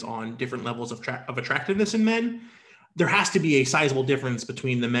opinions on different levels of attractiveness in men, there has to be a sizable difference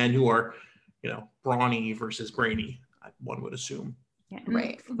between the men who are, brawny versus brainy, one would assume. Yeah,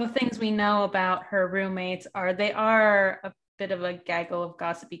 right. The things we know about her roommates they are a bit of a gaggle of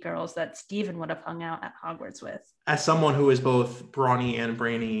gossipy girls that Stephen would have hung out at Hogwarts with. As someone who is both brawny and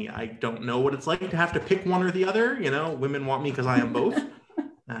brainy, I don't know what it's like to have to pick one or the other. Women want me because I am both.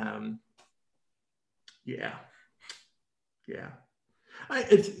 Yeah.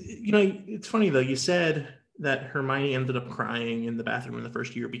 It's funny though. You said that Hermione ended up crying in the bathroom in the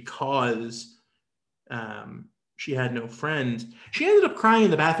first year because she had no friends. She ended up crying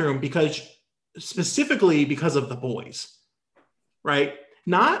in the bathroom specifically because of the boys, right?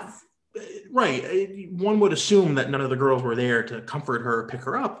 Not right. One would assume that none of the girls were there to comfort her or pick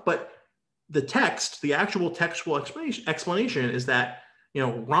her up, but the actual textual explanation is that,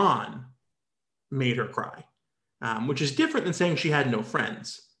 Ron made her cry, which is different than saying she had no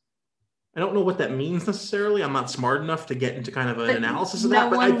friends. I don't know what that means necessarily. I'm not smart enough to get into kind of an analysis of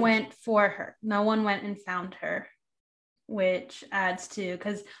that. No one went for her. No one went and found her, which adds to,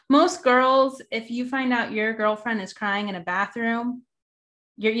 because most girls, if you find out your girlfriend is crying in a bathroom,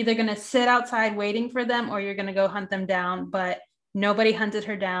 you're either going to sit outside waiting for them or you're going to go hunt them down. But Nobody hunted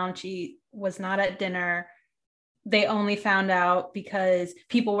her down. She was not at dinner. They only found out because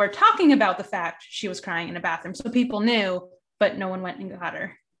people were talking about the fact she was crying in a bathroom. So people knew, but no one went and got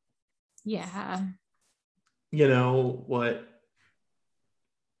her. Yeah. You know what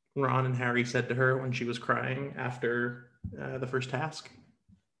Ron and Harry said to her when she was crying after the first task?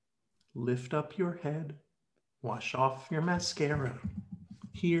 Lift up your head, wash off your mascara.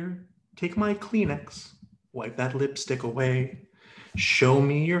 Here, take my Kleenex, wipe that lipstick away. Show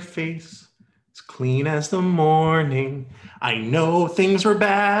me your face, as clean as the morning. I know things were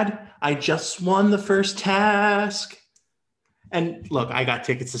bad. I just won the first task. And look, I got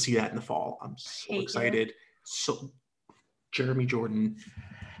tickets to see that in the fall. I'm so excited. So Jeremy Jordan,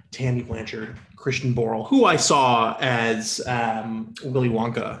 Tammy Blanchard, Christian Borle, who I saw as Willy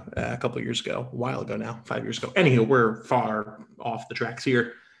Wonka a couple of years ago, a while ago now, 5 years ago. Anywho, we're far off the tracks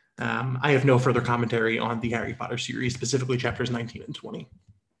here. I have no further commentary on the Harry Potter series, specifically chapters 19 and 20.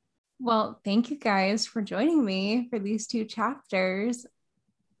 Well, thank you guys for joining me for these 2 chapters.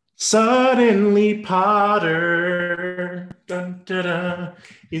 Suddenly Potter dun, dun, dun,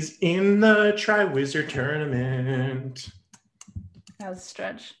 is in the Triwizard Tournament. That was a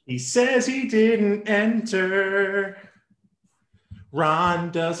stretch. He says he didn't enter. Ron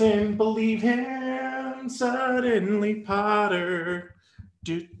doesn't believe him. Suddenly Potter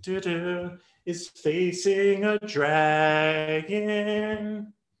is facing a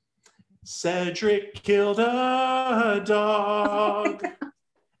dragon. Cedric killed a dog.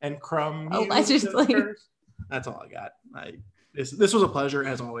 And Crumb. Allegedly. That's all I got. This was a pleasure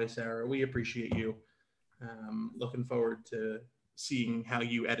as always, Sarah. We appreciate you. Looking forward to seeing how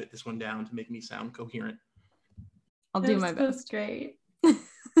you edit this one down to make me sound coherent. I'll do my best. That's great. Do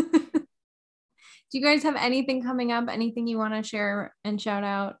you guys have anything coming up? Anything you want to share and shout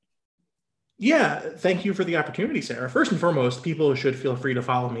out? Yeah, thank you for the opportunity, Sarah. First and foremost, people should feel free to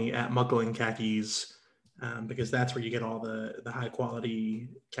follow me at Muggling Khakis, because that's where you get all the high quality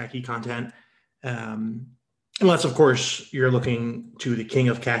khaki content. Unless, of course, you're looking to the king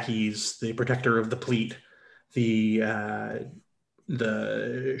of khakis, the protector of the pleat, the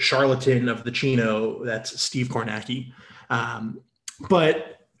charlatan of the chino, that's Steve Kornacki.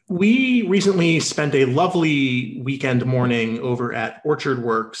 But we recently spent a lovely weekend morning over at Orchard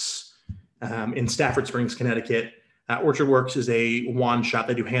Works in Stafford Springs, Connecticut. Orchard Works is a wand shop.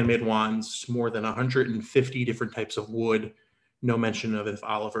 They do handmade wands, more than 150 different types of wood. No mention of if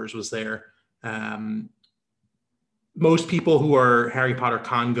Oliver's was there. Most people who are Harry Potter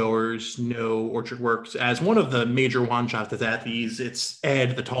con goers know Orchard Works as one of the major wand shops that's at these. It's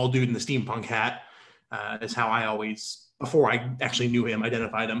Ed, the tall dude in the steampunk hat, is how I always, before I actually knew him,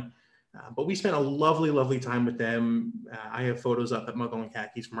 identified him. But we spent a lovely, lovely time with them. I have photos up at Muggling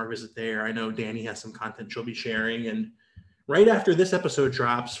Khakis from our visit there. I know Danny has some content she'll be sharing. And right after this episode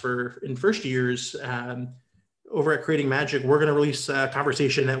drops in first years, over at Creating Magic, we're going to release a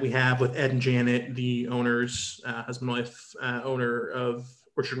conversation that we have with Ed and Janet, the owners, husband and wife, owner of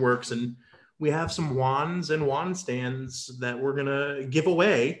Orchard Works. And we have some wands and wand stands that we're going to give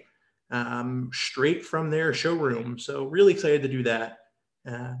away straight from their showroom. So really excited to do that.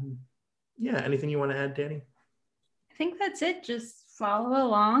 Yeah, anything you want to add, Danny? I think that's it. Just follow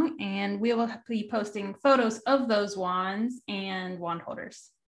along and we will be posting photos of those wands and wand holders.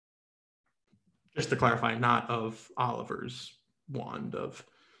 Just to clarify, not of Oliver's wand, of,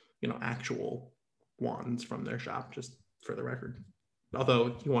 actual wands from their shop, just for the record. Although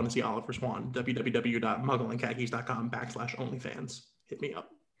if you want to see Oliver's wand, www.mugglingkhakis.com/onlyfans. Hit me up.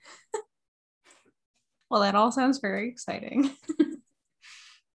 Well, that all sounds very exciting.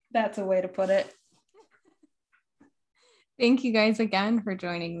 That's a way to put it. Thank you guys again for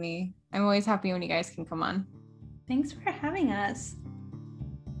joining me. I'm always happy when you guys can come on. Thanks for having us.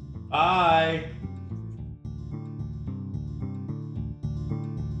 Bye.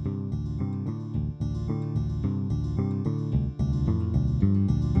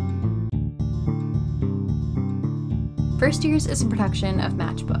 First Years is a production of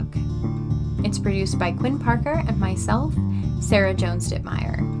Matchbook. It's produced by Quinn Parker and myself, Sarah Jones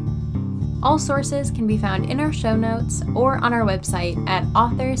Dittmeyer. All sources can be found in our show notes or on our website at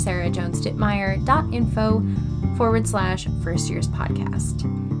author-sarahjonesdittmeyer.info/First Years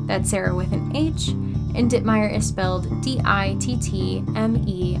Podcast. That's Sarah with an H, and Dittmeyer is spelled Dittmeier.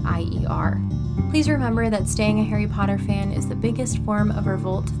 Please remember that staying a Harry Potter fan is the biggest form of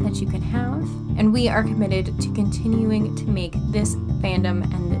revolt that you can have, and we are committed to continuing to make this fandom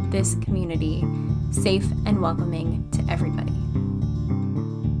and this community safe and welcoming to everybody.